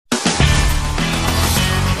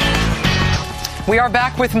We are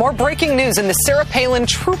back with more breaking news in the Sarah Palin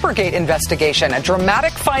Troopergate investigation. A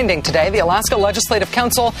dramatic finding today. The Alaska Legislative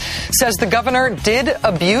Council says the governor did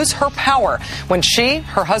abuse her power when she,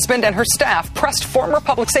 her husband, and her staff pressed former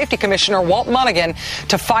Public Safety Commissioner Walt Monegan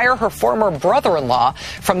to fire her former brother-in-law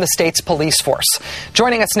from the state's police force.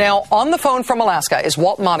 Joining us now on the phone from Alaska is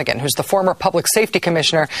Walt Monegan, who's the former Public Safety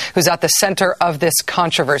Commissioner who's at the center of this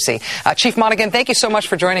controversy. Chief Monegan, thank you so much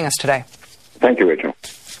for joining us today. Thank you, Rachel.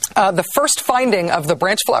 The first finding of the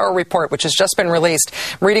Branch Flower report, which has just been released,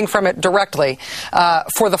 reading from it directly,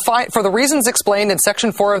 for the reasons explained in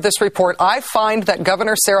Section 4 of this report, I find that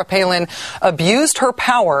Governor Sarah Palin abused her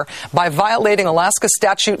power by violating Alaska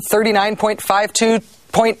Statute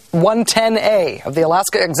 39.52.110A of the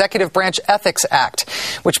Alaska Executive Branch Ethics Act,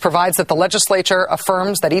 which provides that the legislature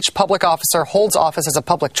affirms that each public officer holds office as a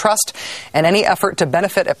public trust, and any effort to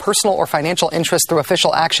benefit a personal or financial interest through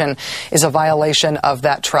official action is a violation of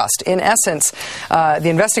that trust. In essence, the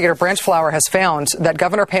investigator Branch Flower has found that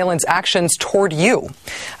Governor Palin's actions toward you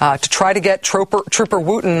to try to get Trooper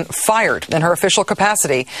Wooten fired in her official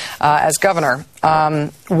capacity as governor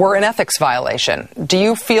were an ethics violation. Do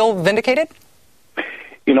you feel vindicated?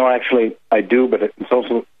 You know, actually, I do, but it's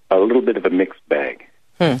also a little bit of a mixed bag.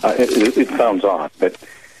 It sounds odd, but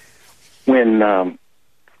when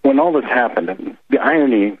all this happened, the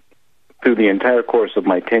irony through the entire course of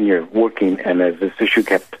my tenure working and as this issue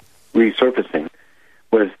kept resurfacing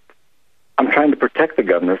was I'm trying to protect the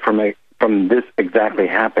governor from this exactly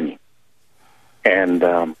happening. And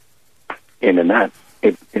in that,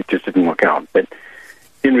 it just didn't work out. But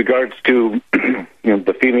in regards to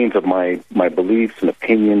the feelings of my beliefs and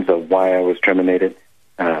opinions of why I was terminated,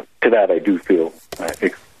 to that I do feel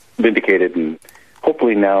vindicated, and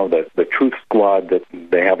hopefully now that the Truth Squad that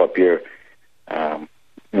they have up here,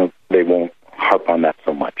 they won't harp on that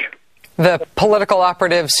so much. The political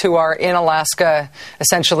operatives who are in Alaska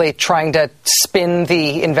essentially trying to spin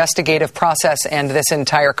the investigative process and this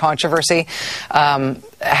entire controversy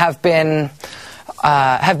have been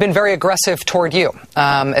very aggressive toward you,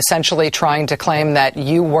 essentially trying to claim that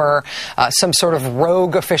you were some sort of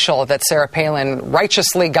rogue official that Sarah Palin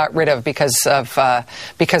righteously got rid of because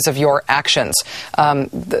of your actions.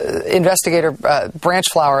 The investigator Branch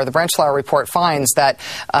Flower, the Branch Flower report finds that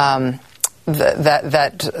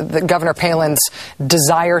that Governor Palin's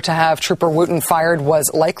desire to have Trooper Wooten fired was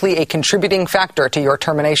likely a contributing factor to your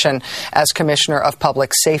termination as Commissioner of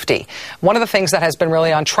Public Safety. One of the things that has been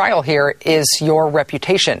really on trial here is your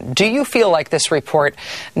reputation. Do you feel like this report,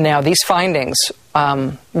 now these findings,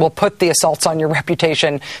 will put the assaults on your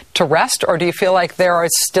reputation to rest, or do you feel like there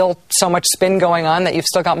is still so much spin going on that you've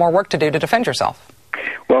still got more work to do to defend yourself?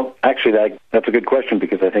 Well, actually, that's a good question,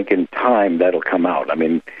 because I think in time that'll come out. I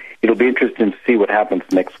mean, it'll be interesting to see what happens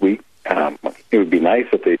next week. It would be nice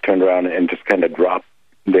if they turned around and just kind of dropped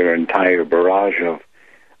their entire barrage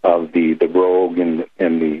of the rogue and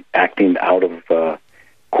the acting out of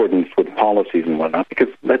accordance with policies and whatnot, because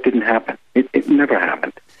that didn't happen. It never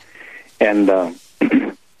happened. And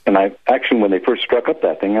and I actually, when they first struck up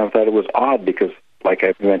that thing, I thought it was odd because, like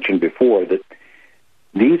I've mentioned before, that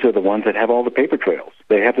these are the ones that have all the paper trails.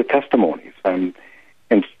 They have the testimonies. And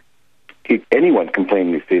anyone can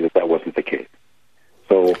plainly see that wasn't the case.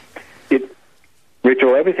 So,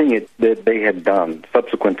 Rachel, everything that they had done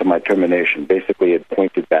subsequent to my termination basically had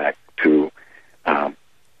pointed back to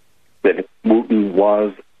that Wooten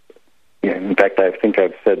was, in fact, I think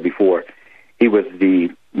I've said before, he was the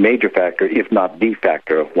major factor, if not the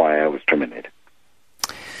factor, of why I was terminated.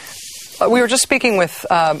 We were just speaking with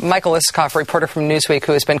Michael Isikoff, a reporter from Newsweek,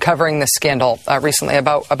 who has been covering this scandal recently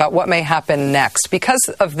about what may happen next. Because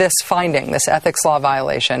of this finding, this ethics law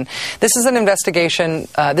violation, this is an investigation.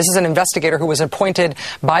 This is an investigator who was appointed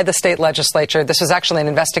by the state legislature. This was actually an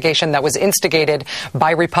investigation that was instigated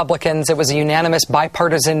by Republicans. It was a unanimous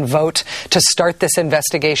bipartisan vote to start this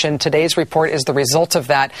investigation. Today's report is the result of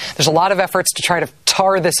that. There's a lot of efforts to try to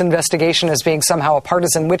tar this investigation as being somehow a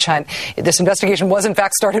partisan witch hunt. This investigation was, in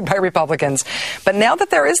fact, started by Republicans. But now that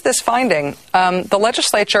there is this finding, the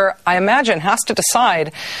legislature, I imagine, has to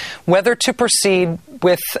decide whether to proceed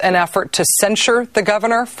with an effort to censure the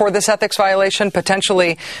governor for this ethics violation,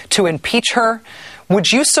 potentially to impeach her.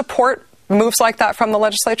 Would you support moves like that from the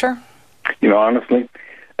legislature? You know, honestly,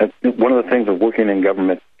 one of the things of working in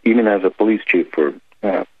government, even as a police chief for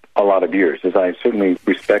a lot of years, is I certainly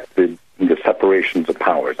respected the separations of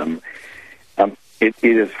powers. It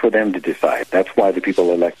is for them to decide. That's why the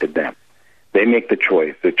people elected them. They make the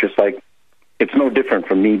choice. It's just like, it's no different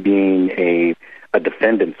from me being a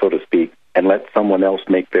defendant, so to speak, and let someone else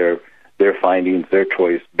make their findings, their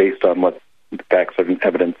choice, based on what the facts and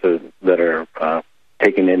evidences that are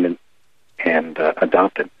taken in and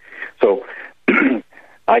adopted. So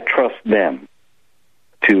I trust them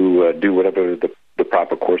to do whatever the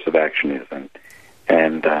proper course of action is.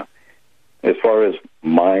 And as far as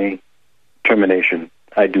my termination,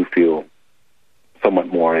 I do feel somewhat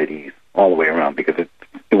more at ease all the way around, because it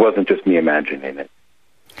wasn't just me imagining it.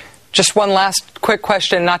 Just one last quick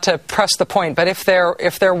question, not to press the point, but if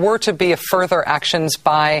there were to be further actions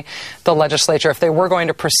by the legislature, if they were going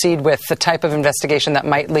to proceed with the type of investigation that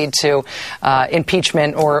might lead to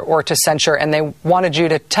impeachment or to censure, and they wanted you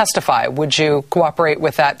to testify, would you cooperate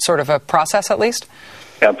with that sort of a process at least?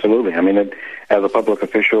 Absolutely. I mean, as a public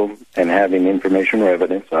official and having information or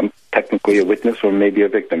evidence, I'm technically a witness or maybe a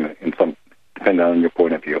victim in some, depending on your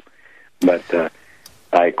point of view. But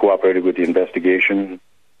I cooperated with the investigation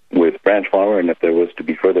with Branch Flower, and if there was to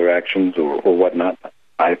be further actions or whatnot,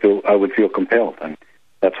 I would feel compelled, and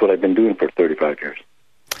that's what I've been doing for 35 years.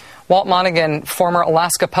 Walt Monegan, former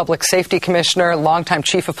Alaska Public Safety Commissioner, longtime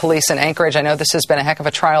Chief of Police in Anchorage. I know this has been a heck of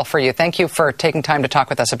a trial for you. Thank you for taking time to talk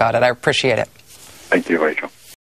with us about it. I appreciate it. Thank you, Rachel.